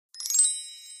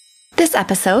This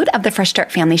episode of the Fresh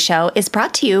Start Family Show is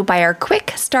brought to you by our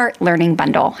Quick Start Learning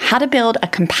Bundle, how to build a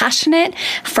compassionate,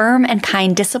 firm, and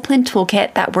kind discipline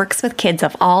toolkit that works with kids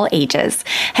of all ages.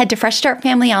 Head to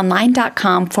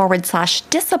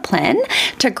freshstartfamilyonline.com/discipline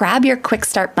to grab your Quick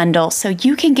Start Bundle so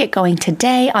you can get going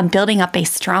today on building up a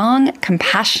strong,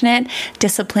 compassionate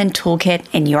discipline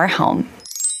toolkit in your home.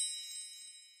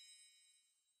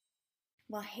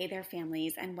 Well, hey there,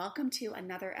 families, and welcome to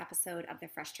another episode of the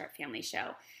Fresh Start Family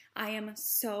Show. I am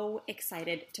so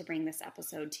excited to bring this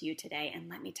episode to you today, and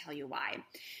let me tell you why.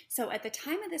 So at the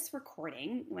time of this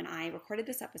recording, when I recorded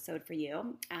this episode for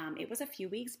you, it was a few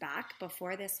weeks back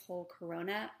before this whole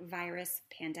coronavirus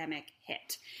pandemic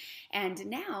hit. And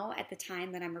now, at the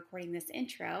time that I'm recording this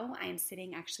intro, I am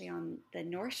sitting actually on the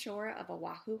North Shore of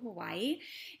Oahu, Hawaii,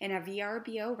 in a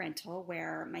VRBO rental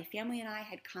where my family and I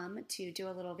had come to do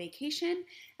a little vacation,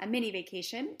 a mini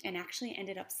vacation, and actually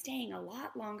ended up staying a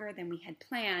lot longer than we had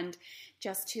planned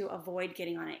just to avoid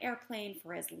getting on an airplane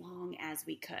for as long as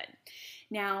we could.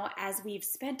 Now, as we've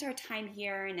spent our time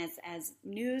here and as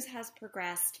news has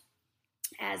progressed,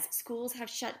 as schools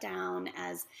have shut down,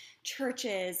 as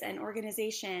churches and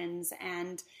organizations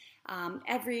and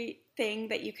everything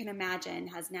that you can imagine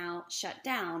has now shut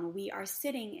down, we are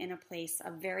sitting in a place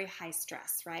of very high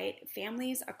stress, right?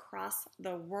 Families across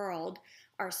the world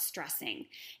are stressing.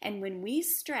 And when we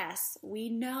stress, we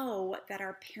know that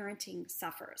our parenting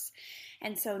suffers.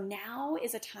 And so now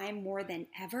is a time more than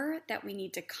ever that we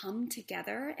need to come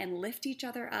together and lift each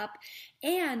other up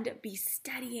and be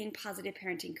studying positive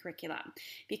parenting curriculum.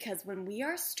 Because when we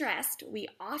are stressed, we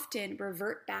often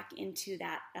revert back into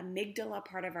that amygdala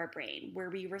part of our brain where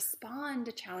we respond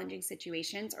to challenging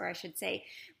situations, or I should say,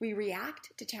 we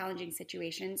react to challenging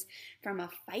situations from a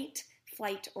fight,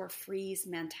 flight, or freeze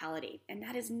mentality. And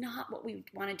that is not what we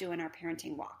want to do in our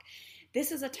parenting walk.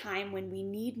 This is a time when we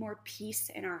need more peace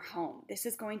in our home. This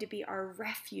is going to be our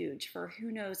refuge for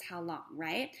who knows how long,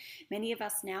 right? Many of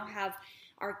us now have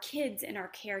our kids in our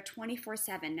care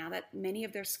 24/7 now that many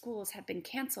of their schools have been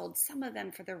canceled, some of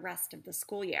them for the rest of the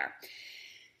school year.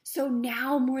 So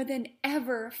now more than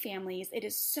ever, families, it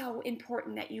is so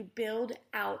important that you build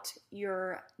out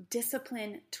your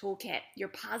discipline toolkit, your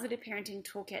positive parenting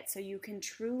toolkit, so you can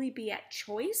truly be at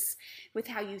choice with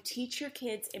how you teach your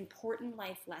kids important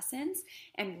life lessons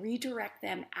and redirect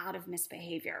them out of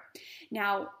misbehavior.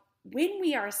 Now, when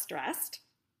we are stressed,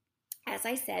 as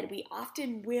I said, we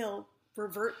often will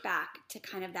revert back to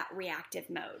kind of that reactive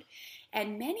mode.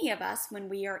 And many of us, when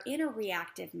we are in a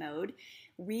reactive mode,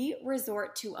 we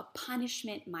resort to a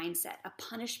punishment mindset, a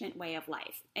punishment way of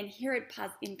life. And here in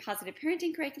Positive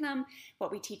Parenting Curriculum,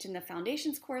 what we teach in the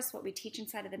Foundations course, what we teach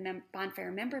inside of the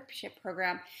Bonfire Membership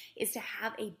Program is to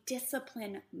have a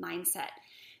discipline mindset.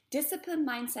 Discipline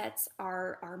mindsets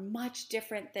are much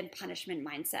different than punishment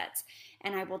mindsets.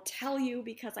 And I will tell you,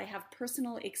 because I have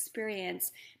personal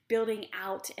experience building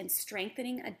out and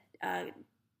strengthening a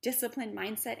disciplined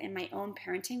mindset in my own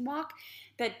parenting walk,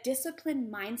 that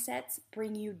disciplined mindsets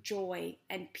bring you joy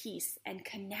and peace and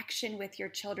connection with your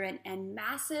children and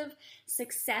massive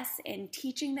success in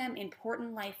teaching them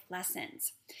important life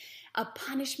lessons. A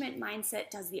punishment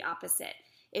mindset does the opposite.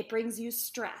 It brings you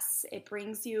stress, it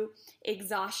brings you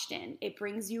exhaustion, it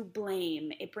brings you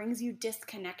blame, it brings you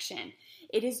disconnection.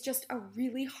 It is just a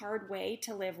really hard way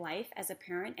to live life as a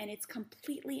parent, and it's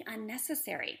completely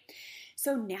unnecessary.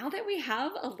 So now that we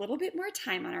have a little bit more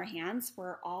time on our hands,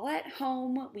 we're all at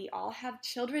home, we all have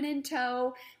children in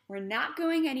tow, we're not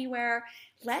going anywhere,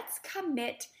 let's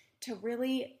commit to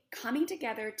really coming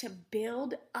together to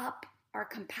build up our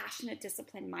compassionate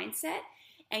discipline mindset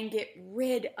and get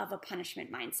rid of a punishment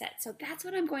mindset. So that's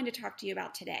what I'm going to talk to you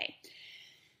about today.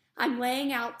 I'm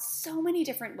laying out so many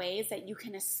different ways that you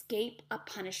can escape a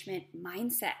punishment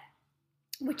mindset,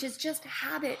 which is just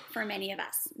habit for many of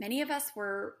us. Many of us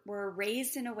were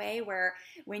raised in a way where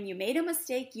when you made a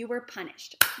mistake, you were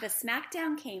punished. The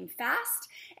smackdown came fast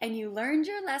and you learned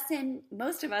your lesson.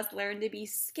 Most of us learned to be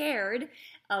scared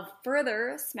of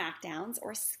further smackdowns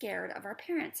or scared of our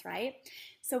parents, right?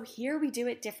 So here we do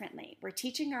it differently. We're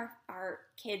teaching our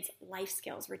kids life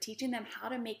skills. We're teaching them how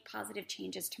to make positive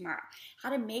changes tomorrow, how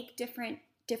to make different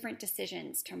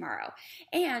decisions tomorrow,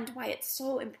 and why it's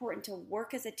so important to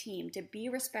work as a team, to be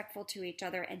respectful to each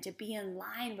other, and to be in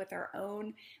line with our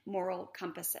own moral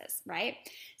compasses, right?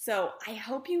 So I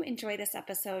hope you enjoy this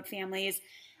episode, families.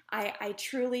 I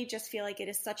truly just feel like it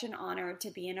is such an honor to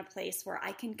be in a place where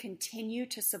I can continue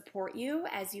to support you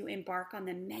as you embark on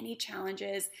the many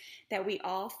challenges that we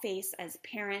all face as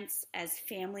parents, as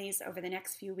families over the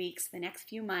next few weeks, the next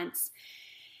few months.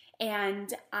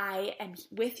 and I am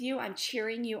with you. I'm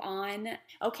cheering you on.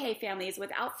 Okay, families,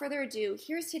 without further ado,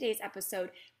 here's today's episode.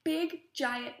 Big,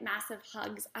 giant, massive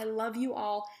hugs. I love you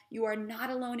all. You are not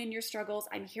alone in your struggles.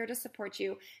 I'm here to support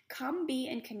you. Come be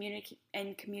in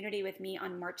community with me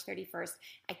on March 31st.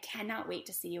 I cannot wait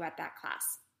to see you at that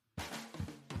class.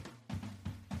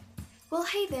 Well,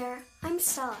 hey there. I'm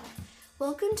Stella.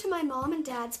 Welcome to my mom and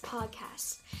dad's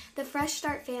podcast, the Fresh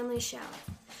Start Family Show.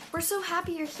 We're so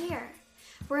happy you're here.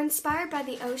 We're inspired by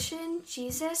the ocean,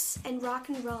 Jesus, and rock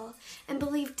and roll, and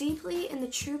believe deeply in the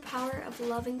true power of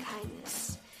love and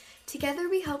kindness. Together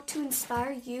we hope to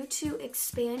inspire you to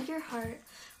expand your heart,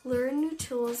 learn new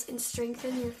tools, and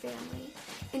strengthen your family.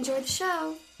 Enjoy the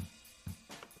show!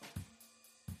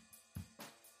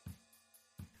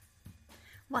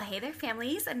 Well, hey there,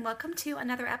 families, and welcome to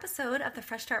another episode of the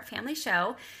Fresh Start Family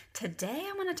Show. Today,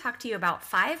 I want to talk to you about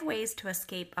 5 ways to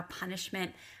escape a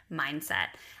punishment mindset.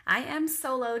 I am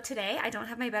solo today. I don't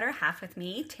have my better half with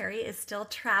me. Terry is still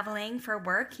traveling for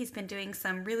work. He's been doing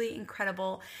some really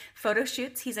incredible photo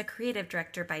shoots. He's a creative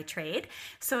director by trade.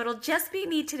 So it'll just be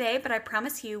me today, but I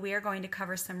promise you we are going to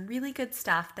cover some really good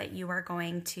stuff that you are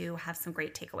going to have some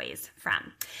great takeaways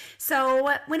from. So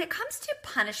when it comes to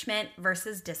punishment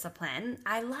versus discipline,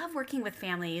 I love working with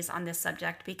families on this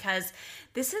subject because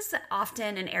this is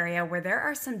often an area where there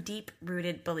are some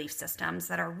deep-rooted belief systems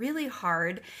that are really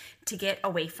hard to get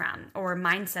away from or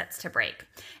mindsets to break.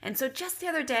 And so just the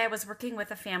other day, I was working with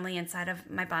a family inside of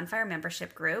my Bonfire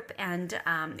membership group, and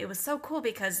it was so cool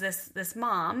because this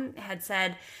mom had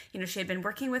said, she had been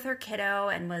working with her kiddo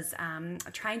and was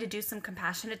trying to do some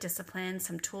compassionate discipline,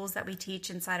 some tools that we teach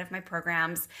inside of my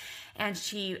programs, and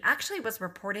she actually was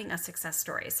reporting a success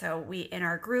story. So we, in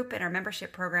our group, in our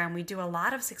membership program, we do a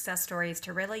lot of success stories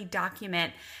to really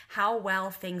document how well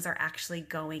things are actually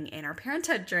going in our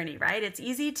parenthood journey, right? It's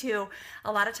easy to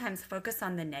a lot of times focus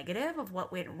on the negative of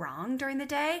what went wrong during the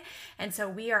day. And so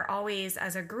we are always,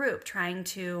 as a group, trying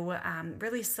to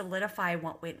really solidify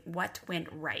what went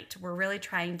right. We're really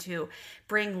trying to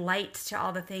bring light to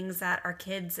all the things that our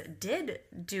kids did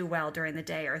do well during the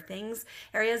day, or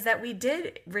areas that we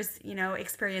did,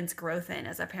 experience growth in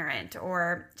as a parent,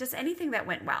 or just anything that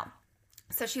went well.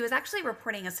 So she was actually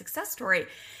reporting a success story.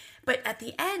 But at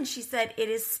the end, she said, it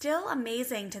is still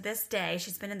amazing to this day.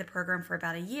 She's been in the program for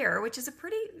about a year, which is a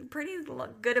pretty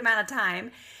good amount of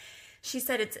time. She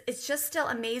said, it just still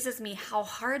amazes me how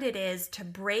hard it is to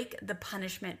break the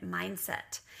punishment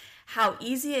mindset. How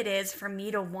easy it is for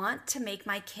me to want to make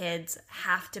my kids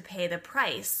have to pay the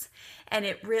price.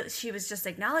 And she was just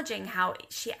acknowledging how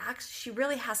she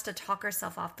really has to talk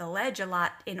herself off the ledge a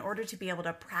lot in order to be able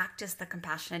to practice the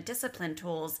compassionate discipline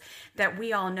tools that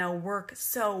we all know work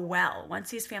so well. Once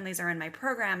these families are in my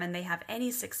program and they have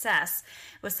any success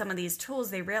with some of these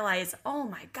tools, they realize, oh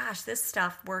my gosh, this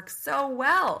stuff works so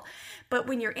well. But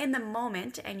when you're in the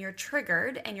moment and you're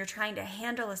triggered and you're trying to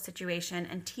handle a situation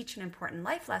and teach an important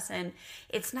life lesson,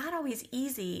 it's not always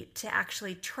easy to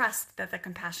actually trust that the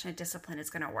compassionate discipline is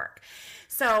going to work.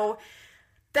 So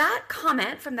that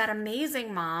comment from that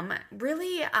amazing mom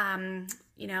really,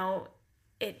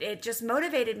 it just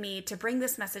motivated me to bring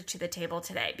this message to the table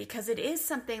today, because it is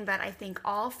something that I think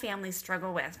all families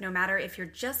struggle with, no matter if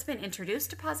you've just been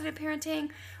introduced to positive parenting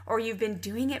or you've been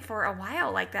doing it for a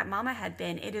while like that mama had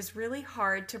been. It is really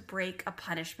hard to break a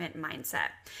punishment mindset.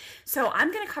 So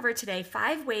I'm going to cover today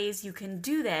 5 ways you can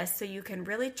do this so you can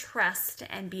really trust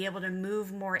and be able to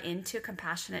move more into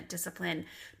compassionate discipline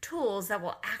tools that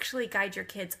will actually guide your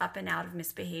kids up and out of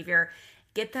misbehavior.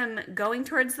 Get them going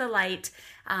towards the light,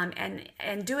 and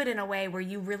do it in a way where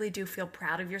you really do feel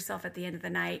proud of yourself at the end of the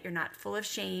night. You're not full of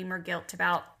shame or guilt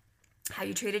about how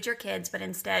you treated your kids, but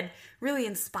instead really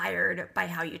inspired by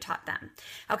how you taught them.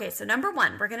 Okay, so number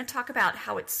 1, we're going to talk about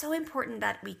how it's so important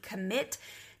that we commit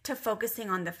to focusing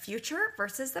on the future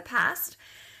versus the past.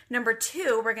 Number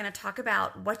 2, we're going to talk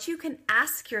about what you can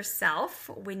ask yourself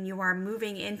when you are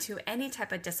moving into any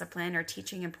type of discipline or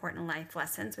teaching important life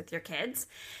lessons with your kids.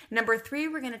 Number 3,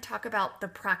 we're going to talk about the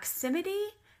proximity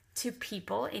to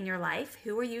people in your life.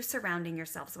 Who are you surrounding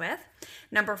yourselves with?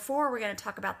 Number 4, we're going to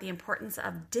talk about the importance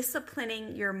of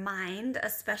disciplining your mind,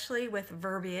 especially with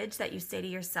verbiage that you say to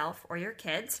yourself or your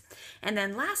kids. And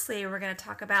then lastly, we're going to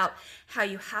talk about how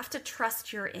you have to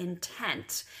trust your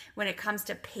intent when it comes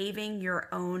to paving your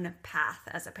own path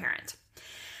as a parent.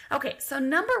 Okay, so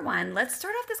number 1, let's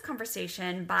start off this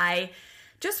conversation by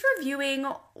just reviewing,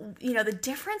 the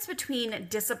difference between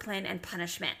discipline and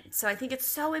punishment. So I think it's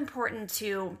so important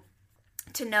to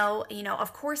to know,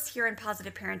 of course, here in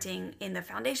Positive Parenting in the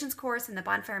Foundations course and the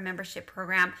Bonfire membership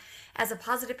program, as a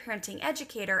positive parenting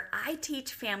educator, I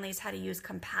teach families how to use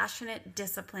compassionate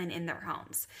discipline in their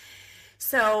homes.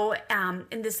 So, and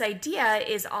this idea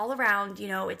is all around,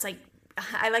 it's like,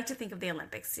 I like to think of the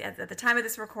Olympics. At the time of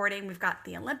this recording, we've got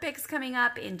the Olympics coming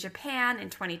up in Japan in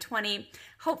 2020.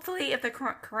 Hopefully, if the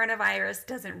coronavirus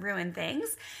doesn't ruin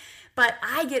things. But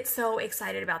I get so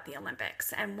excited about the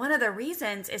Olympics. And one of the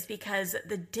reasons is because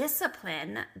the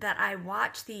discipline that I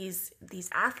watch these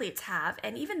athletes have,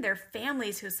 and even their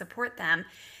families who support them,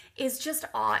 is just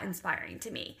awe-inspiring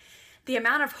to me. The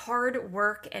amount of hard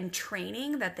work and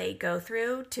training that they go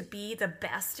through to be the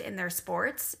best in their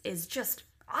sports is just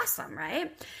awesome,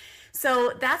 right?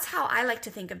 So that's how I like to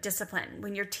think of discipline.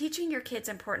 When you're teaching your kids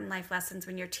important life lessons,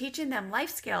 when you're teaching them life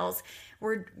skills,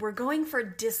 we're going for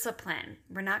discipline.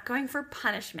 We're not going for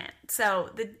punishment.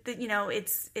 So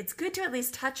it's good to at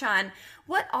least touch on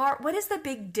what is the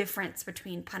big difference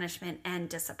between punishment and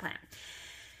discipline.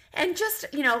 And just,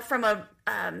 from a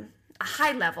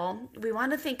high level, we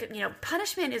want to think,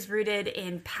 punishment is rooted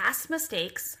in past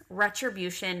mistakes,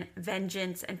 retribution,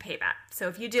 vengeance, and payback. So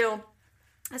if you do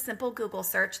a simple Google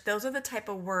search, those are the type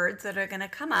of words that are going to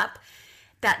come up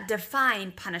that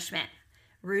define punishment,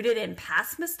 rooted in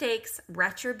past mistakes,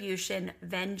 retribution,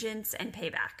 vengeance, and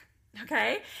payback.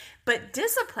 Okay? But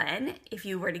discipline, if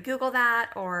you were to Google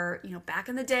that, or, back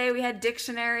in the day we had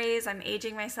dictionaries. I'm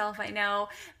aging myself, I know,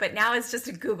 but now it's just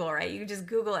a Google, right? You just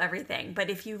Google everything. But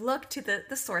if you look to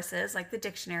the sources, like the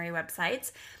dictionary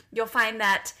websites, you'll find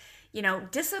that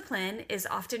discipline is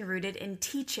often rooted in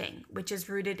teaching, which is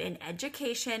rooted in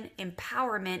education,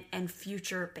 empowerment, and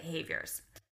future behaviors.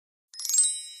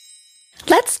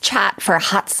 Let's chat for a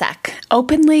hot sec,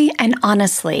 openly and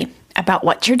honestly, about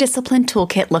what your discipline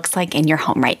toolkit looks like in your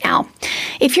home right now.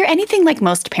 If you're anything like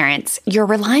most parents, you're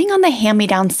relying on the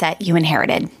hand-me-down set you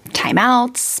inherited.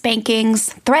 Timeouts,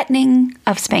 spankings, threatening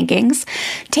of spankings,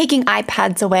 taking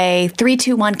iPads away,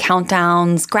 3-2-1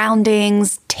 countdowns,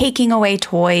 groundings, taking away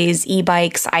toys,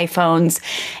 e-bikes, iPhones,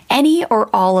 any or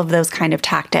all of those kind of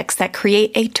tactics that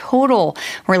create a total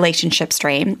relationship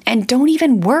strain and don't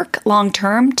even work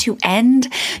long-term to end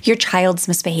your child's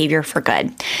misbehavior for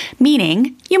good.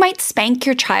 Meaning, you might spank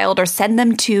your child or send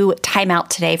them to timeout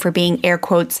today for being, air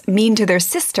quotes, mean to their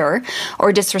sister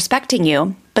or disrespecting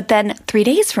you. But then 3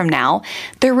 days from now,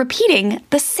 they're repeating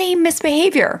the same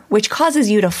misbehavior, which causes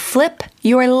you to flip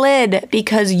your lid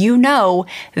because you know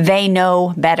they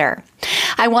know better.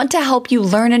 I want to help you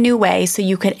learn a new way so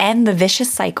you could end the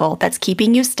vicious cycle that's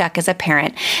keeping you stuck as a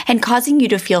parent and causing you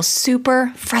to feel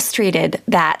super frustrated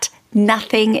that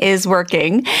nothing is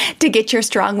working to get your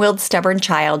strong-willed, stubborn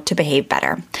child to behave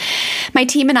better. My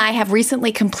team and I have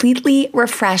recently completely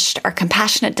refreshed our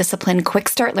Compassionate Discipline Quick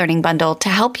Start Learning Bundle to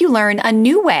help you learn a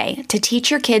new way to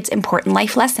teach your kids important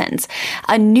life lessons,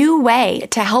 a new way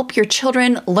to help your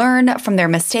children learn from their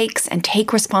mistakes and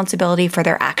take responsibility for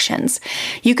their actions.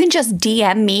 You can just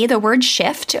DM me the word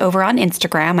shift over on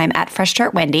Instagram. I'm at Fresh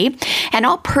Start Wendy, and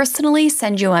I'll personally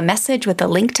send you a message with a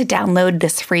link to download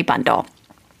this free bundle.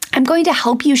 I'm going to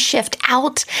help you shift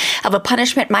out of a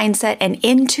punishment mindset and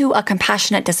into a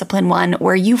compassionate discipline one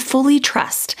where you fully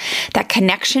trust that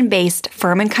connection-based,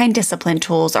 firm and kind discipline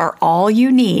tools are all you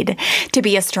need to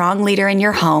be a strong leader in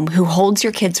your home who holds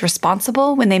your kids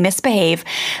responsible when they misbehave,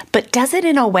 but does it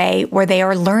in a way where they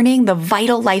are learning the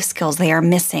vital life skills they are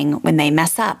missing when they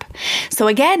mess up. So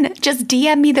again, just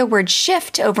DM me the word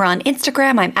shift over on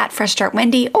Instagram. I'm at Fresh Start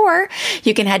Wendy, or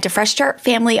you can head to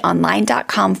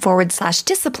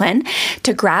freshstartfamilyonline.com/discipline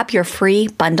to grab your free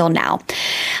bundle now.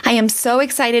 I am so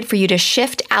excited for you to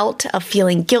shift out of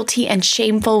feeling guilty and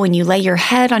shameful when you lay your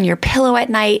head on your pillow at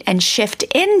night and shift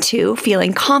into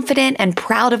feeling confident and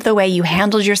proud of the way you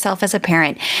handled yourself as a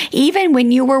parent, even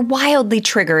when you were wildly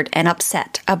triggered and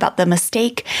upset about the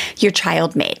mistake your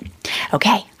child made.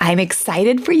 Okay, I'm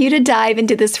excited for you to dive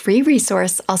into this free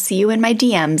resource. I'll see you in my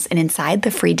DMs and inside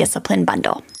the free discipline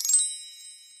bundle.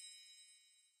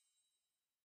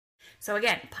 So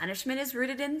again, punishment is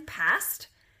rooted in past.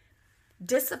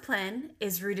 Discipline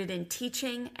is rooted in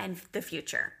teaching and the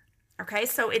future. Okay,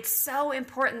 so it's so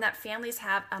important that families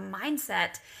have a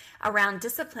mindset around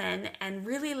discipline and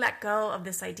really let go of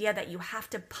this idea that you have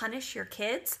to punish your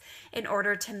kids in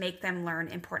order to make them learn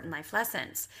important life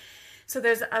lessons. So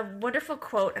there's a wonderful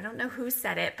quote. I don't know who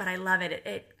said it, but I love it.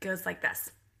 It goes like this.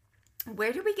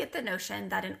 Where do we get the notion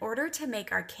that in order to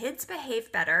make our kids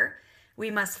behave better, we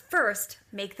must first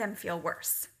make them feel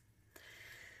worse?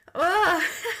 Oh,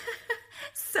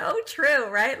 so true,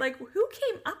 right? Like, who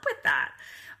came up with that?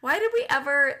 Why did we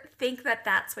ever think that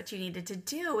that's what you needed to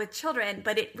do with children?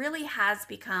 But it really has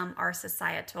become our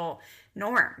societal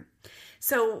norm.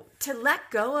 So to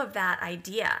let go of that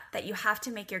idea that you have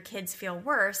to make your kids feel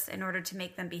worse in order to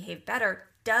make them behave better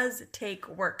does take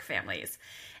work, families.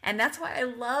 And that's why I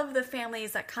love the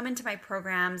families that come into my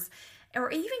programs or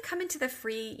even come into the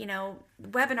free,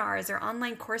 webinars or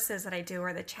online courses that I do,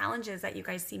 or the challenges that you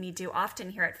guys see me do often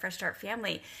here at Fresh Start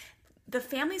Family. The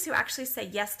families who actually say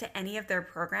yes to any of their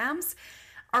programs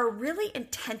are really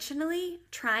intentionally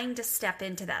trying to step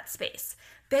into that space.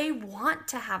 They want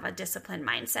to have a disciplined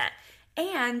mindset,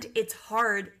 and it's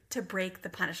hard to break the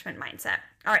punishment mindset.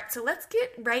 All right, so let's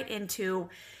get right into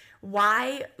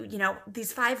why,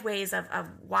 these 5 ways of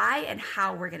why and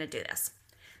how we're going to do this.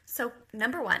 So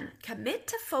number 1, commit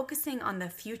to focusing on the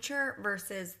future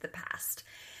versus the past.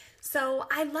 So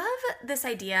I love this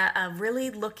idea of really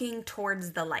looking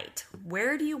towards the light.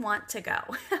 Where do you want to go?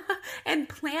 And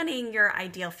planning your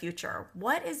ideal future.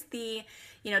 What is the,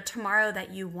 tomorrow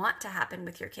that you want to happen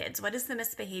with your kids? What is the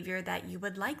misbehavior that you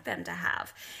would like them to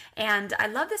have? And I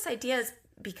love this idea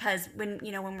because when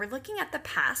we're looking at the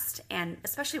past, and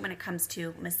especially when it comes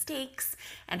to mistakes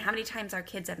and how many times our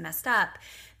kids have messed up,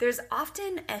 there's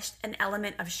often an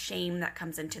element of shame that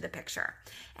comes into the picture.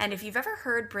 And if you've ever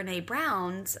heard Brené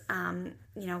Brown's,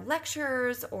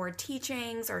 lectures or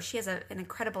teachings, or she has an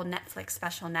incredible Netflix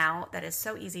special now that is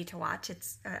so easy to watch.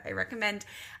 I recommend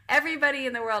everybody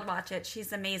in the world watch it.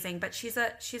 She's amazing, but she's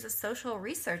a social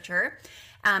researcher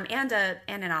and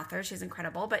an author. She's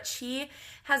incredible, but she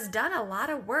has done a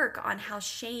lot of work on how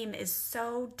shame is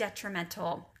so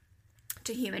detrimental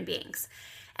to human beings.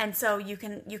 And so you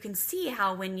can see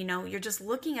how when you're just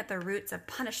looking at the roots of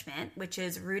punishment, which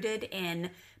is rooted in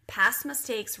past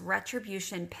mistakes,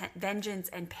 retribution, vengeance,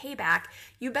 and payback,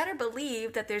 you better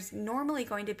believe that there's normally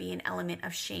going to be an element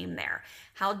of shame there.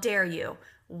 How dare you?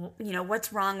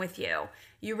 What's wrong with you?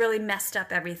 You really messed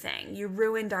up everything. You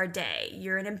ruined our day.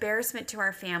 You're an embarrassment to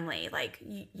our family. Like,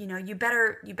 you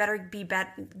better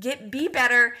be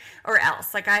better or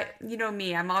else. Like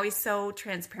me, I'm always so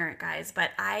transparent, guys,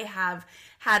 but I have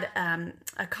had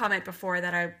a comment before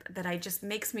that I just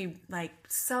makes me like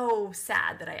so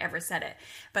sad that I ever said it.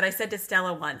 But I said to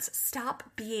Stella once, stop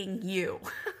being you.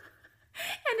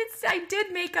 And I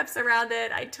did makeups around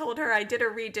it. I told her, I did a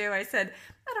redo. I said,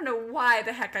 I don't know why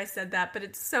the heck I said that, but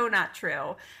it's so not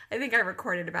true. I think I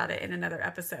recorded about it in another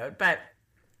episode, but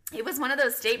it was one of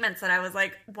those statements that I was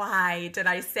like, why did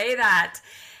I say that?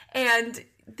 And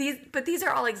these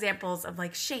are all examples of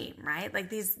like shame, right? Like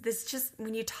this just,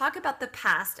 when you talk about the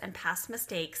past and past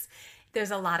mistakes,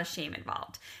 there's a lot of shame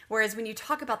involved. Whereas when you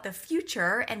talk about the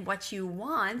future and what you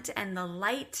want and the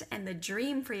light and the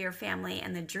dream for your family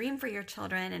and the dream for your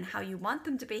children and how you want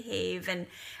them to behave, and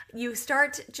you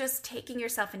start just taking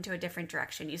yourself into a different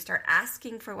direction. You start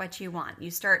asking for what you want.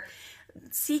 You start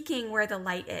seeking where the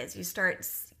light is. You start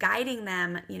guiding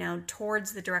them,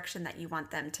 towards the direction that you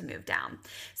want them to move down.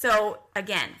 So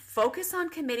again, focus on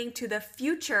committing to the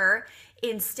future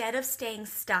instead of staying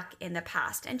stuck in the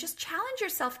past, and just challenge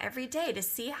yourself every day to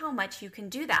see how much you can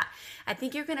do that. I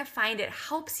think you're going to find it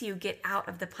helps you get out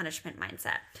of the punishment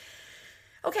mindset.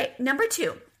 Okay, number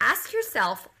 2, ask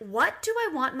yourself, what do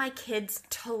I want my kids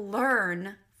to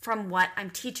learn from what I'm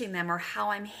teaching them or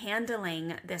how I'm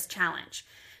handling this challenge?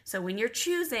 So when you're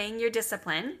choosing your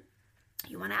discipline,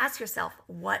 you want to ask yourself,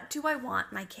 what do I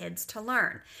want my kids to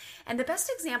learn? And the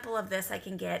best example of this I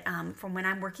can get from when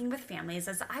I'm working with families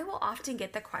is I will often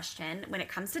get the question, when it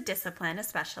comes to discipline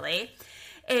especially,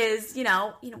 is,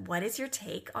 what is your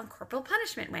take on corporal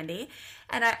punishment, Wendy?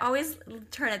 And I always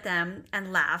turn at them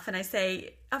and laugh and I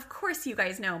say, of course you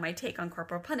guys know my take on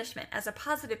corporal punishment. As a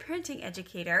positive parenting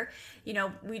educator,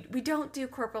 we don't do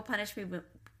corporal punishment.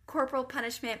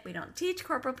 We don't teach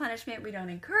corporal punishment. We don't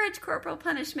encourage corporal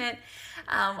punishment,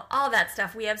 all that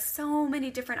stuff. We have so many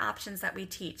different options that we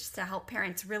teach to help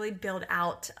parents really build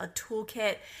out a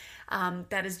toolkit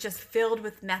that is just filled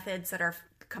with methods that are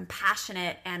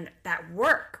compassionate and that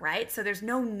work, right? So there's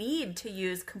no need to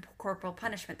use corporal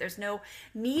punishment. There's no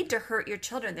need to hurt your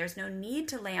children. There's no need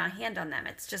to lay a hand on them.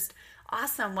 It's just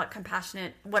awesome what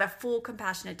a full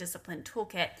compassionate discipline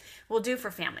toolkit will do for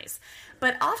families.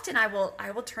 But often I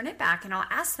will turn it back and I'll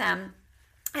ask them,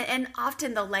 and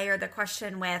often they'll layer the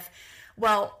question with,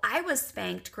 well, I was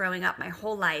spanked growing up my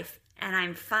whole life and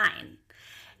I'm fine.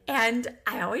 And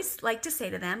I always like to say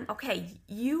to them, okay,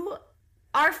 you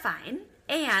are fine.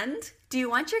 And do you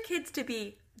want your kids to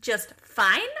be just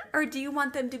fine, or do you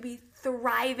want them to be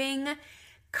thriving,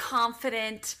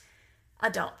 confident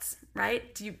adults,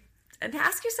 right? And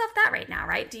ask yourself that right now,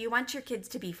 right? Do you want your kids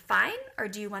to be fine, or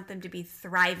do you want them to be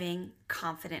thriving,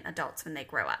 confident adults when they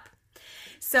grow up?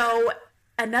 So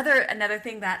another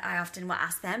thing that I often will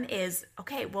ask them is,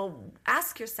 okay, well,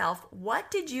 ask yourself, what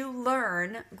did you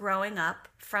learn growing up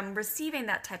from receiving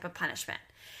that type of punishment?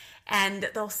 And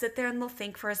they'll sit there and they'll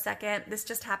think for a second. This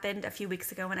just happened a few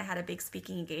weeks ago when I had a big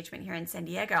speaking engagement here in San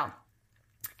Diego.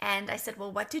 And I said,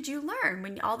 well, what did you learn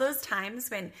when all those times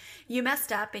when you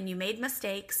messed up and you made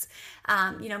mistakes?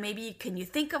 Maybe can you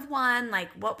think of one? Like,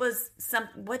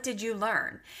 what did you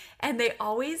learn? And they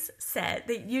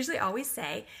usually always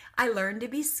say, I learned to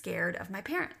be scared of my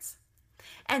parents.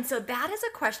 And so that is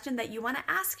a question that you want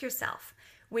to ask yourself.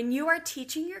 When you are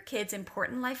teaching your kids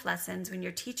important life lessons, when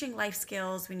you're teaching life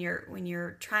skills, when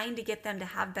you're trying to get them to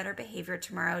have better behavior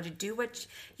tomorrow, to do what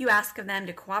you ask of them,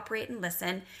 to cooperate and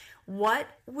listen, what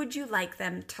would you like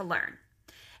them to learn?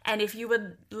 And if you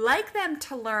would like them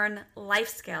to learn life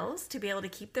skills, to be able to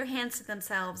keep their hands to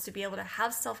themselves, to be able to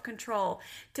have self-control,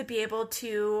 to be able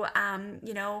to,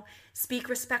 speak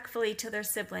respectfully to their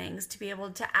siblings, to be able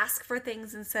to ask for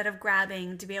things instead of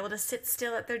grabbing, to be able to sit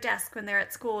still at their desk when they're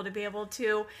at school, to be able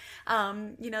to,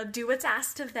 do what's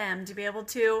asked of them, to be able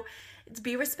to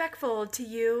be respectful to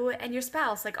you and your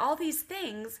spouse, like all these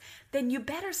things, then you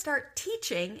better start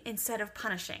teaching instead of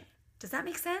punishing. Does that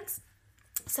make sense?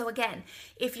 So again,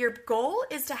 if your goal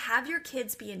is to have your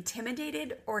kids be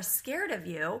intimidated or scared of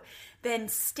you, then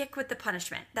stick with the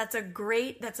punishment. It's a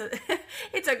great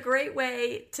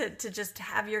way to just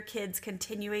have your kids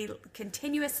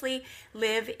continuously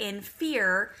live in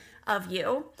fear of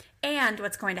you and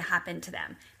what's going to happen to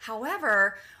them.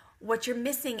 However, what you're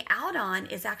missing out on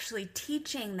is actually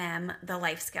teaching them the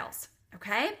life skills.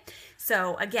 Okay?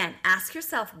 So again, ask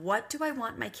yourself, what do I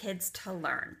want my kids to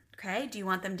learn? Okay? Do you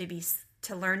want them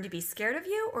to learn to be scared of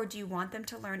you, or do you want them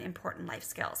to learn important life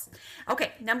skills?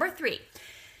 Okay, number 3.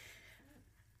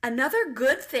 Another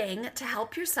good thing to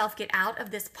help yourself get out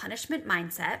of this punishment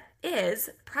mindset is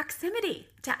proximity.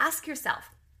 To ask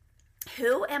yourself,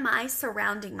 who am I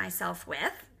surrounding myself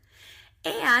with?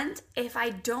 And if I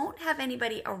don't have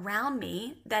anybody around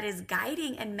me that is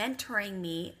guiding and mentoring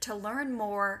me to learn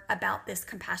more about this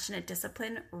compassionate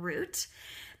discipline route,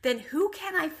 then who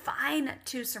can I find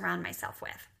to surround myself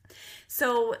with?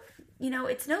 So,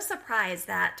 it's no surprise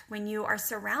that when you are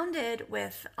surrounded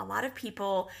with a lot of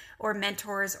people or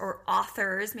mentors or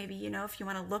authors, maybe, if you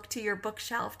want to look to your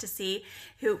bookshelf to see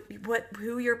who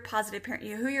your positive parent,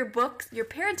 who your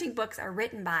parenting books are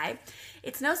written by,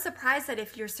 it's no surprise that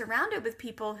if you're surrounded with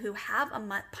people who have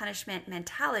a punishment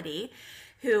mentality,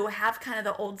 who have kind of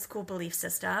the old school belief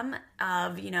system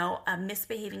of, a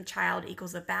misbehaving child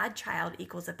equals a bad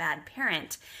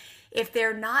parent, if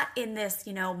they're not in this,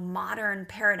 modern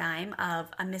paradigm of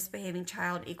a misbehaving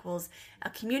child equals a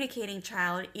communicating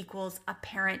child equals a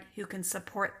parent who can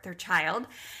support their child,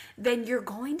 then you're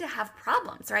going to have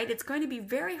problems, right? It's going to be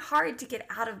very hard to get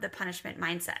out of the punishment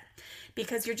mindset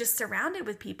because you're just surrounded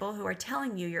with people who are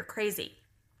telling you you're crazy.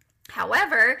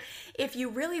 However, if you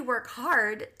really work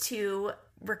hard to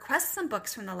request some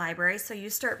books from the library, so you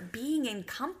start being in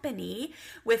company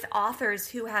with authors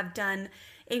who have done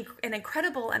an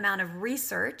incredible amount of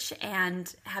research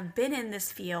and have been in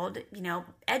this field,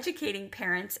 educating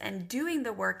parents and doing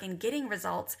the work and getting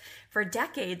results for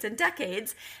decades and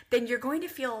decades, then you're going to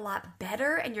feel a lot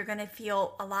better and you're going to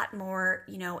feel a lot more,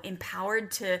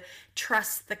 empowered to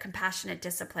trust the compassionate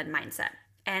discipline mindset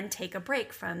and take a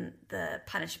break from the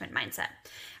punishment mindset.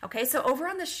 Okay, so over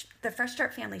on the Fresh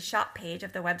Start Family shop page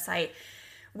of the website,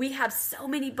 we have so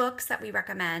many books that we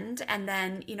recommend. And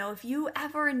then, if you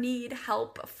ever need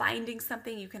help finding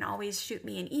something, you can always shoot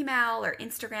me an email or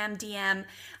Instagram DM.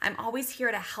 I'm always here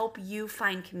to help you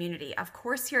find community. Of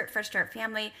course, here at Fresh Start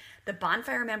Family, the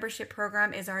Bonfire Membership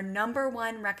Program is our number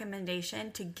one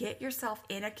recommendation to get yourself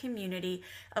in a community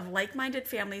of like-minded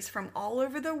families from all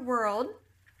over the world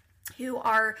who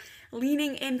are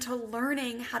leaning into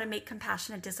learning how to make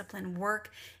compassionate discipline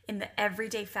work in the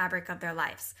everyday fabric of their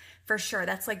lives. For sure,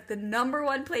 that's like the number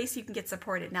one place you can get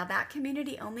supported. Now, that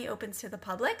community only opens to the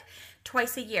public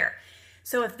twice a year.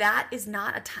 So if that is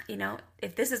not a time,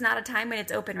 if this is not a time when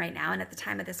it's open right now, and at the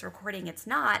time of this recording it's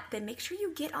not, then make sure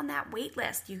you get on that wait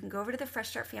list. You can go over to the Fresh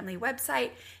Start Family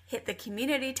website, hit the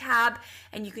community tab,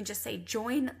 and you can just say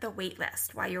join the wait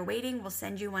list. While you're waiting, we'll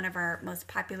send you one of our most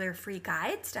popular free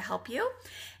guides to help you,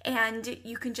 and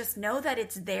you can just know that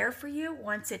it's there for you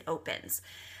once it opens.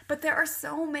 But there are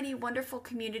so many wonderful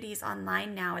communities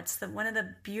online now. It's one of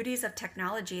the beauties of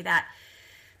technology that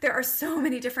there are so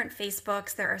many different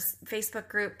Facebooks, there are Facebook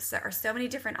groups, there are so many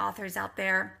different authors out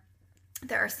there.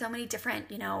 There are so many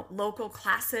different, local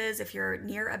classes if you're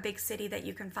near a big city that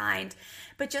you can find,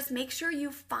 but just make sure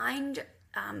you find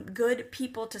good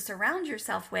people to surround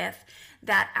yourself with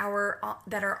that are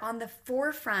on the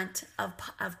forefront of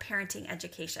parenting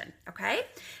education. Okay,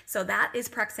 so that is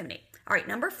proximity. All right,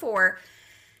 number 4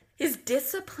 is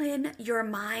discipline your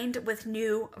mind with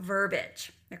new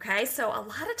verbiage. Okay, so a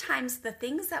lot of times the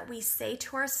things that we say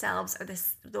to ourselves or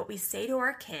what we say to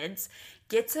our kids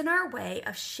gets in our way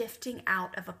of shifting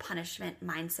out of a punishment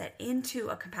mindset into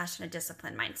a compassionate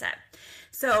discipline mindset.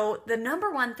 So the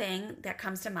number one thing that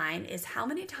comes to mind is how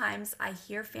many times I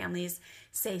hear families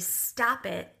say stop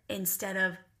it instead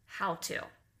of how to,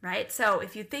 right? So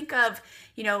if you think of,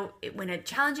 when a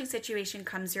challenging situation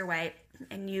comes your way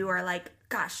and you are like,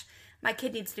 gosh, my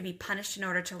kid needs to be punished in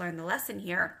order to learn the lesson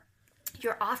here,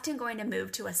 you're often going to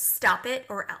move to a stop it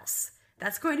or else.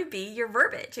 That's going to be your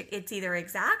verbiage. It's either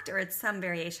exact or it's some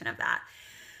variation of that.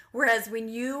 Whereas when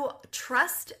you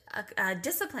trust a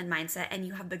discipline mindset and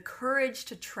you have the courage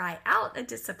to try out a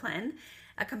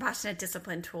compassionate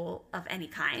discipline tool of any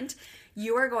kind,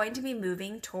 you are going to be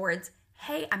moving towards,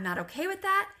 hey, I'm not okay with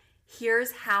that.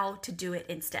 Here's how to do it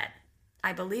instead.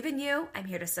 I believe in you. I'm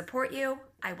here to support you.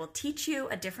 I will teach you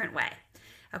a different way.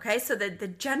 Okay, so the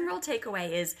general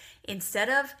takeaway is instead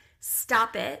of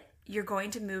stop it, you're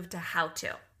going to move to how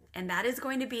to. And that is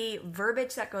going to be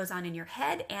verbiage that goes on in your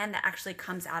head and that actually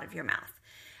comes out of your mouth.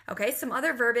 Okay, some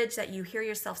other verbiage that you hear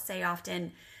yourself say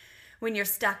often when you're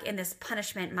stuck in this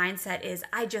punishment mindset is,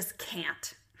 I just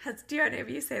can't. Do any of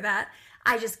you say that?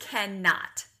 I just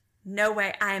cannot. No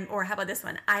way, or how about this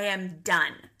one? I am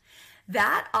done.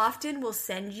 That often will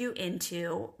send you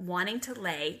into wanting to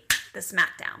lay the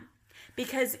smackdown.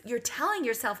 Because you're telling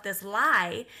yourself this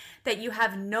lie that you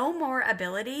have no more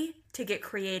ability to get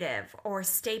creative or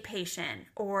stay patient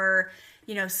or,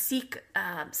 seek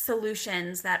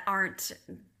solutions that aren't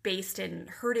based in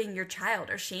hurting your child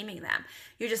or shaming them.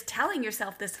 You're just telling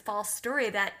yourself this false story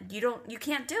that you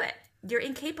can't do it. You're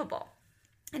incapable.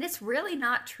 And it's really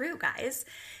not true, guys.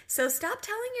 So stop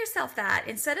telling yourself that.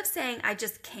 Instead of saying, I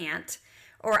just can't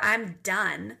or I'm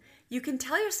done, you can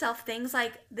tell yourself things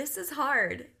like, this is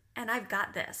hard and I've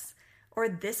got this, or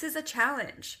this is a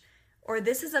challenge, or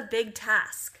this is a big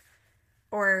task,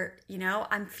 or,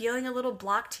 I'm feeling a little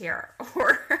blocked here,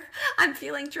 or I'm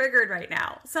feeling triggered right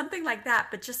now, something like that.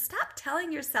 But just stop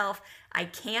telling yourself, I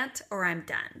can't, or I'm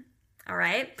done. All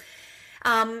right.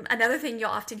 Another thing you'll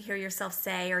often hear yourself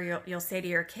say, or you'll say to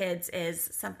your kids is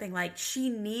something like, she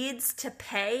needs to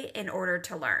pay in order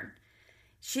to learn.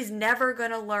 She's never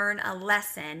going to learn a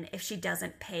lesson if she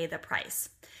doesn't pay the price.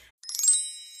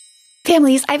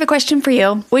 Families, I have a question for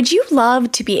you. Would you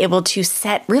love to be able to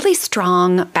set really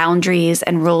strong boundaries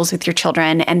and rules with your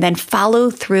children and then follow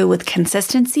through with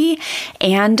consistency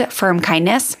and firm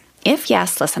kindness? If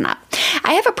yes, listen up.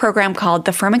 I have a program called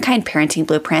the Firm and Kind Parenting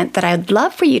Blueprint that I'd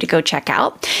love for you to go check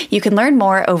out. You can learn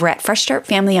more over at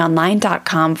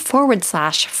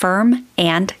freshstartfamilyonline.com/firm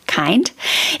and kind.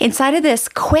 Inside of this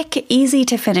quick, easy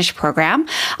to finish program,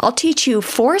 I'll teach you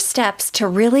 4 steps to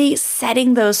really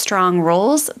setting those strong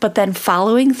rules, but then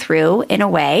following through in a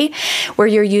way where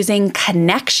you're using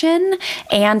connection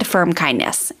and firm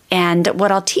kindness. And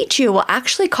what I'll teach you will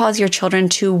actually cause your children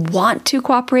to want to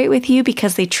cooperate with you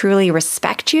because they truly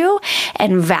respect you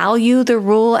and value the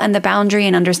rule and the boundary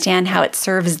and understand how it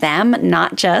serves them,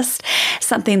 not just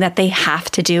something that they have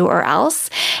to do or else.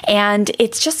 And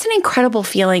it's just an incredible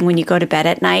feeling when you go to bed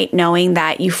at night knowing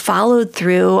that you followed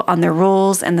through on the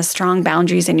rules and the strong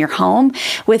boundaries in your home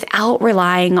without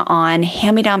relying on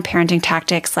hand-me-down parenting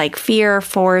tactics like fear,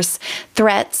 force,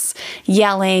 threats,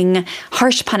 yelling,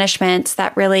 harsh punishments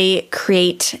that really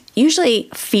create usually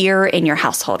fear in your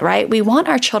household, right? We want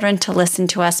our children to listen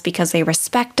to us because they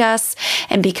respect us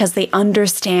and because they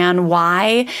understand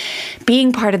why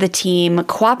being part of the team,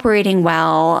 cooperating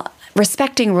well,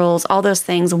 respecting rules, all those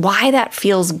things, why that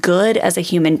feels good as a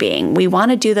human being. We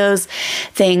want to do those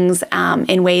things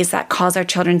in ways that cause our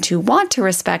children to want to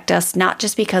respect us, not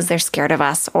just because they're scared of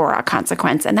us or a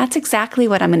consequence. And that's exactly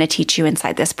what I'm going to teach you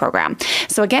inside this program.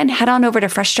 So again, head on over to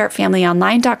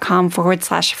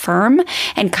freshstartfamilyonline.com/firm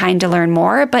and kind to learn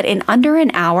more. But in under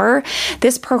an hour,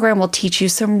 this program will teach you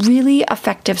some really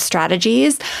effective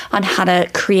strategies on how to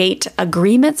create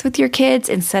agreements with your kids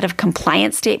instead of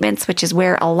compliance statements, which is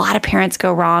where a lot of of parents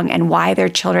go wrong and why their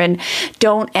children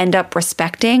don't end up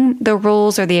respecting the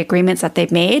rules or the agreements that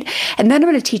they've made. And then I'm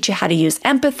going to teach you how to use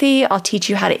empathy. I'll teach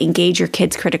you how to engage your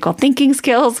kids' critical thinking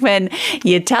skills when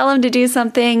you tell them to do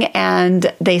something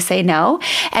and they say no.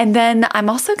 And then I'm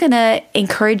also going to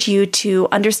encourage you to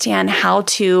understand how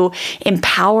to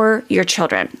empower your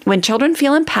children. When children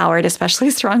feel empowered, especially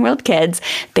strong-willed kids,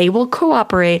 they will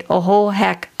cooperate a whole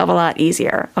heck of a lot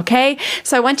easier. Okay?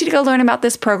 So I want you to go learn about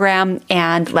this program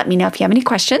and let me know if you have any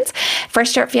questions.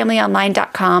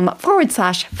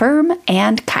 FreshStartFamilyOnline.com/firm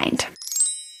and kind.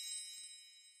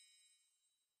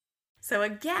 So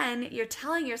again, you're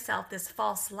telling yourself this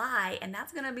false lie, and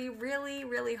that's going to be really,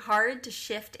 really hard to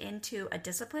shift into a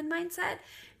disciplined mindset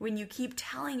when you keep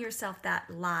telling yourself that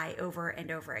lie over and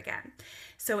over again.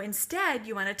 So instead,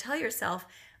 you want to tell yourself,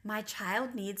 my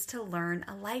child needs to learn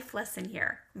a life lesson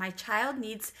here. My child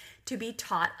needs to be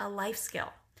taught a life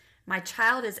skill. My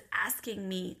child is asking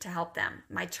me to help them.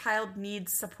 My child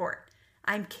needs support.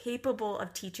 I'm capable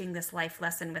of teaching this life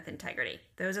lesson with integrity.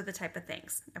 Those are the type of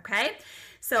things, okay?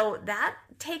 So that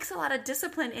takes a lot of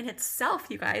discipline in itself,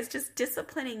 you guys, just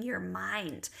disciplining your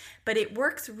mind. But it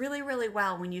works really, really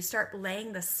well when you start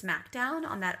laying the smack down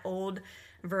on that old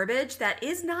verbiage that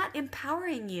is not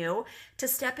empowering you to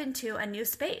step into a new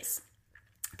space.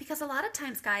 Because a lot of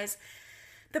times, guys,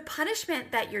 the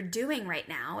punishment that you're doing right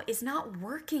now is not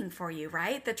working for you,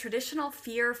 right? The traditional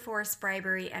fear, force,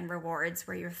 bribery, and rewards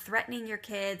where you're threatening your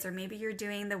kids, or maybe you're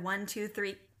doing the 1, 2,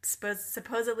 3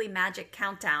 supposedly magic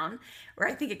countdown, where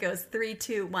I think it goes 3,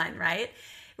 2, 1, right?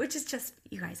 Which is just,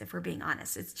 you guys, if we're being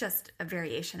honest, it's just a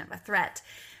variation of a threat.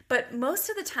 But most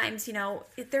of the times,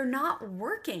 they're not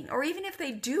working, or even if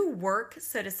they do work,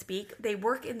 so to speak, they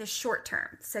work in the short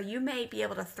term. So you may be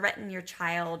able to threaten your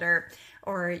child or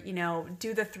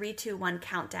do the 3, 2, 1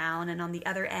 countdown. And on the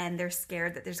other end, they're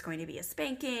scared that there's going to be a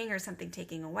spanking or something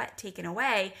taken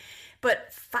away.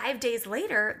 But 5 days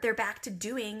later, they're back to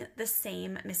doing the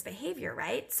same misbehavior,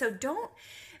 right? So don't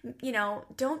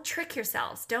trick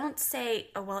yourselves. Don't say,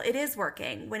 oh, well, it is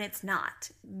working when it's not.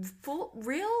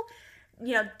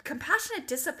 Compassionate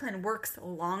discipline works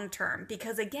long-term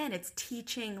because, again, it's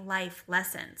teaching life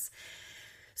lessons.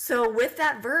 So with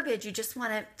that verbiage, you just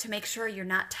want to make sure you're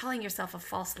not telling yourself a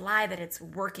false lie that it's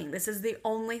working. This is the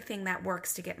only thing that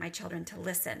works to get my children to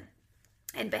listen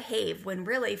and behave, when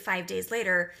really 5 days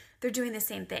later, they're doing the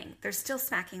same thing. They're still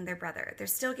smacking their brother. They're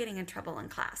still getting in trouble in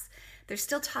class. They're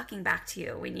still talking back to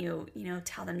you when you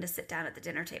tell them to sit down at the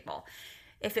dinner table.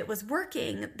 If it was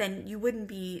working, then you wouldn't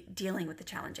be dealing with the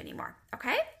challenge anymore,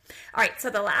 okay? All right, so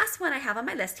the last one I have on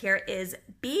my list here is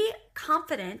be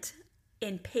confident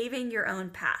in paving your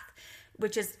own path,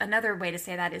 which is another way to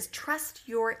say that is trust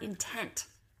your intent.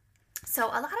 So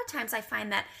a lot of times I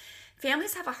find that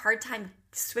families have a hard time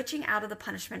switching out of the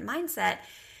punishment mindset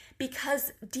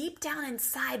because deep down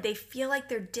inside, they feel like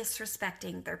they're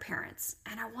disrespecting their parents.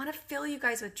 And I want to fill you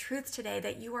guys with truth today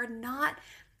that you are not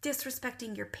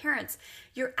disrespecting your parents.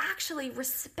 You're actually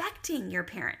respecting your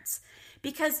parents,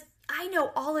 because I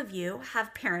know all of you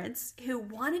have parents who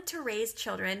wanted to raise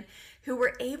children who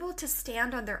were able to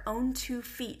stand on their own 2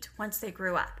 feet once they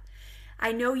grew up.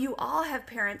 I know you all have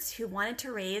parents who wanted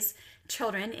to raise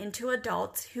children into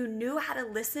adults who knew how to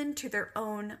listen to their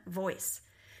own voice,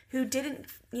 who didn't,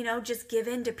 just give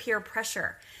in to peer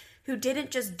pressure, who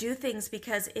didn't just do things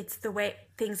because it's the way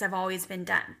things have always been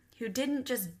done, who didn't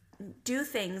just do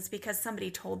things because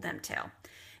somebody told them to.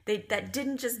 That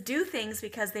didn't just do things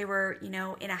because they were, in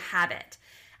a habit.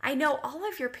 I know all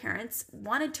of your parents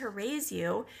wanted to raise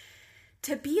you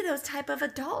to be those type of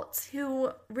adults who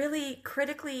really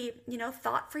critically,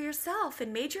 thought for yourself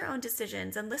and made your own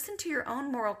decisions and listened to your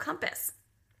own moral compass,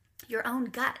 your own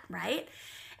gut, right?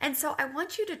 And so I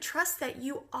want you to trust that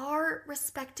you are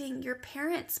respecting your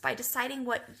parents by deciding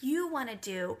what you want to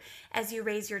do as you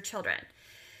raise your children.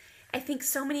 I think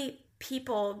so many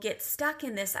people get stuck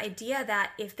in this idea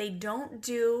that if they don't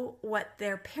do what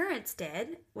their parents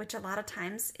did, which a lot of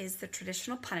times is the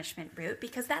traditional punishment route,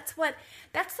 because that's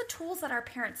the tools that our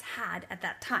parents had at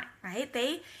that time, right?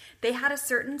 They had a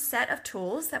certain set of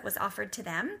tools that was offered to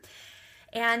them.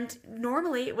 And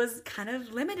normally it was kind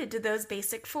of limited to those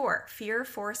basic 4: fear,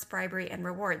 force, bribery, and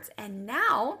rewards. And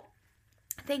now,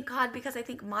 thank God, because I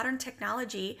think modern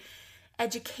technology,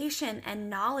 education and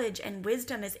knowledge and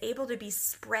wisdom is able to be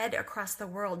spread across the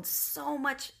world so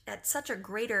much at such a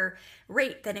greater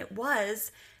rate than it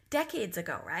was decades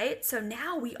ago, right? So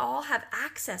now we all have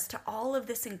access to all of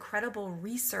this incredible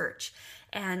research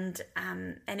and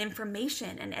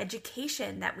information and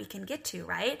education that we can get to,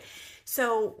 right?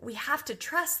 So we have to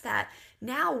trust that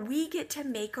now we get to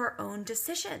make our own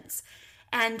decisions.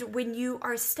 And when you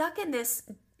are stuck in this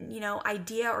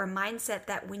idea or mindset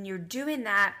that when you're doing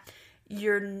that,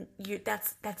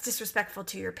 that's disrespectful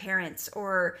to your parents,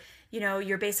 or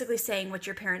you're basically saying what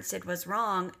your parents did was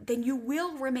wrong, then you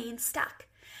will remain stuck.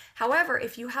 However,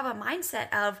 if you have a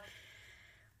mindset of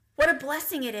what a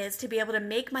blessing it is to be able to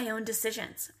make my own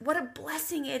decisions, what a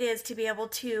blessing it is to be able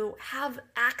to have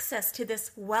access to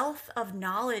this wealth of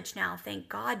knowledge now, thank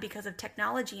God, because of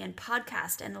technology and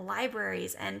podcast and the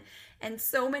libraries and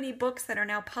so many books that are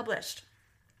now published.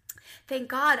 Thank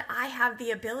God I have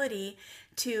the ability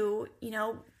to,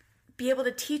 be able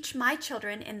to teach my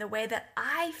children in the way that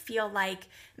I feel like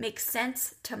makes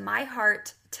sense to my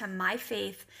heart, to my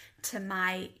faith, to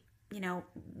my,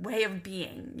 way of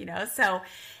being, So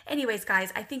anyways,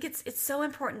 guys, I think it's so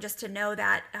important just to know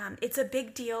that it's a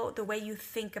big deal the way you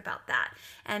think about that.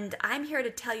 And I'm here to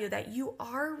tell you that you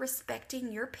are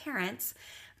respecting your parents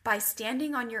by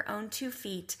standing on your own 2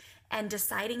 feet and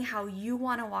deciding how you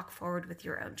want to walk forward with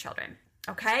your own children.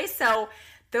 Okay, so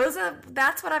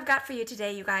that's what I've got for you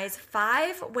today, you guys.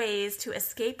 5 ways to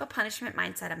escape a punishment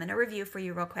mindset. I'm going to review for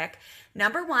you real quick.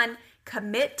 Number 1,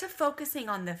 commit to focusing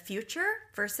on the future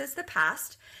versus the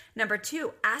past. Number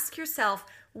 2, ask yourself,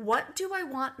 what do I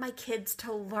want my kids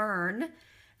to learn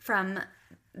from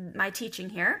my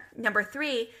teaching here? Number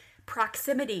 3,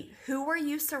 proximity. Who are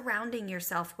you surrounding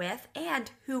yourself with,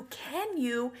 and who can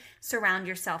you surround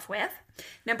yourself with?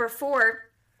 Number 4,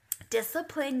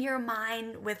 discipline your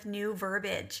mind with new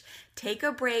verbiage. Take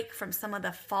a break from some of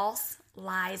the false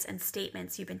lies and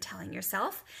statements you've been telling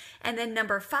yourself. And then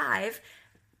number 5,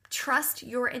 trust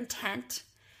your intent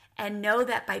and know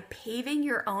that by paving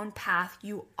your own path,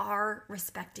 you are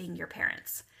respecting your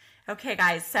parents. Okay,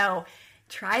 guys, so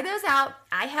try those out.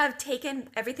 I have taken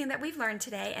everything that we've learned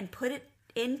today and put it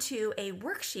into a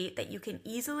worksheet that you can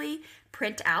easily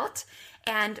print out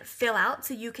and fill out,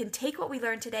 so you can take what we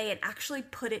learned today and actually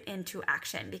put it into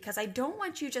action, because I don't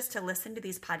want you just to listen to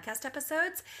these podcast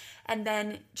episodes and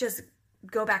then just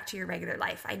go back to your regular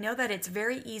life. I know that it's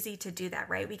very easy to do that,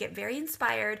 right? We get very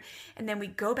inspired and then we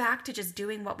go back to just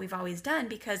doing what we've always done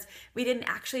because we didn't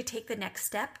actually take the next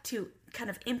step to kind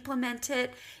of implement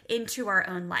it into our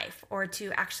own life, or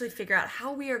to actually figure out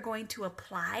how we are going to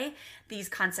apply these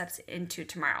concepts into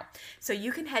tomorrow. So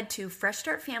you can head to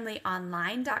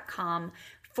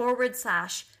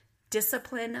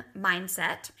freshstartfamilyonline.com/discipline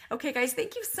mindset. Okay, guys,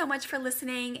 thank you so much for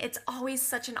listening. It's always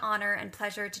such an honor and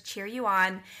pleasure to cheer you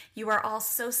on. You are all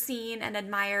so seen and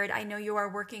admired. I know you are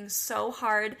working so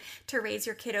hard to raise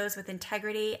your kiddos with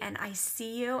integrity, and I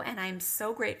see you, and I'm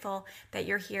so grateful that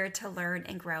you're here to learn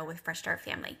and grow with Fresh Start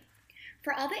Family.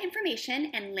 For all the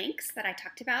information and links that I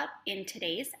talked about in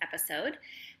today's episode,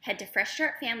 head to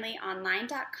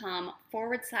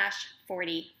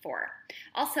freshstartfamilyonline.com/44.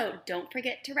 Also, don't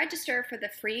forget to register for the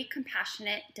free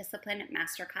Compassionate Discipline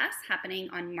Masterclass happening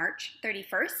on March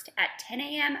 31st at 10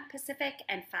 a.m. Pacific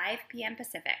and 5 p.m.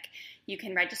 Pacific. You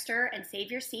can register and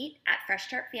save your seat at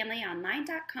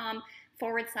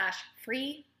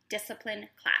freshstartfamilyonline.com/free discipline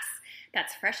class.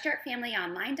 That's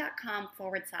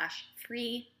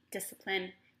freshstartfamilyonline.com/free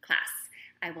discipline class.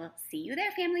 I will see you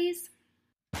there, families.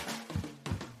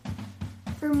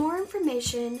 For more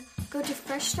information, go to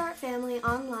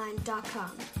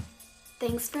freshstartfamilyonline.com.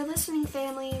 Thanks for listening,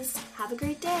 families. Have a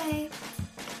great day.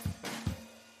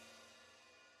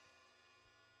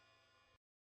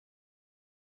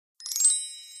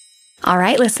 All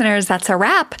right, listeners, that's a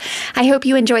wrap. I hope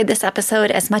you enjoyed this episode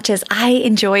as much as I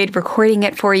enjoyed recording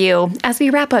it for you. As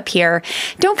we wrap up here,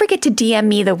 don't forget to DM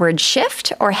me the word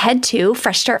shift or head to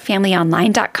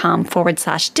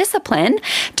freshstartfamilyonline.com/discipline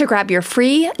to grab your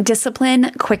free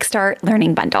Discipline Quick Start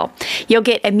Learning Bundle. You'll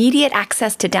get immediate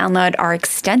access to download our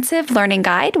extensive learning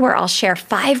guide where I'll share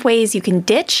 5 ways you can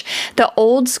ditch the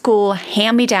old school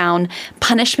hand-me-down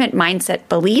punishment mindset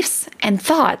beliefs and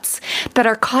thoughts that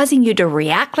are causing you to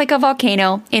react like a volcano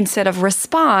instead of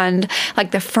respond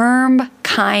like the firm,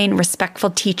 kind, respectful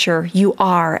teacher you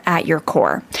are at your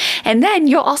core. And then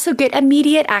you'll also get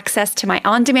immediate access to my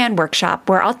on-demand workshop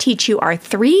where I'll teach you our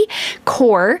 3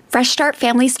 core Fresh Start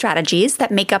Family strategies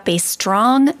that make up a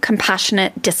strong,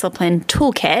 compassionate discipline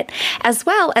toolkit, as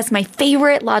well as my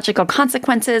favorite logical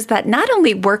consequences that not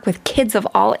only work with kids of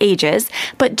all ages,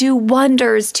 but do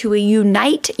wonders to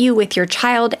unite you with your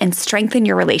child and strengthen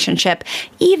your relationship,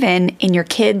 even in your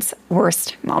kids'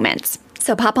 worst moments.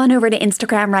 So pop on over to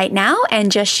Instagram right now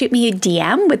and just shoot me a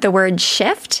DM with the word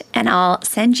shift, and I'll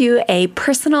send you a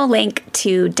personal link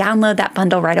to download that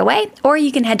bundle right away. Or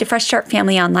you can head to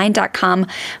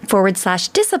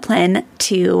freshstartfamilyonline.com/discipline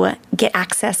to get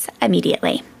access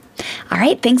immediately. All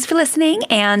right, thanks for listening,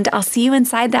 and I'll see you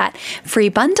inside that free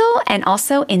bundle and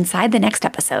also inside the next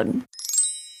episode.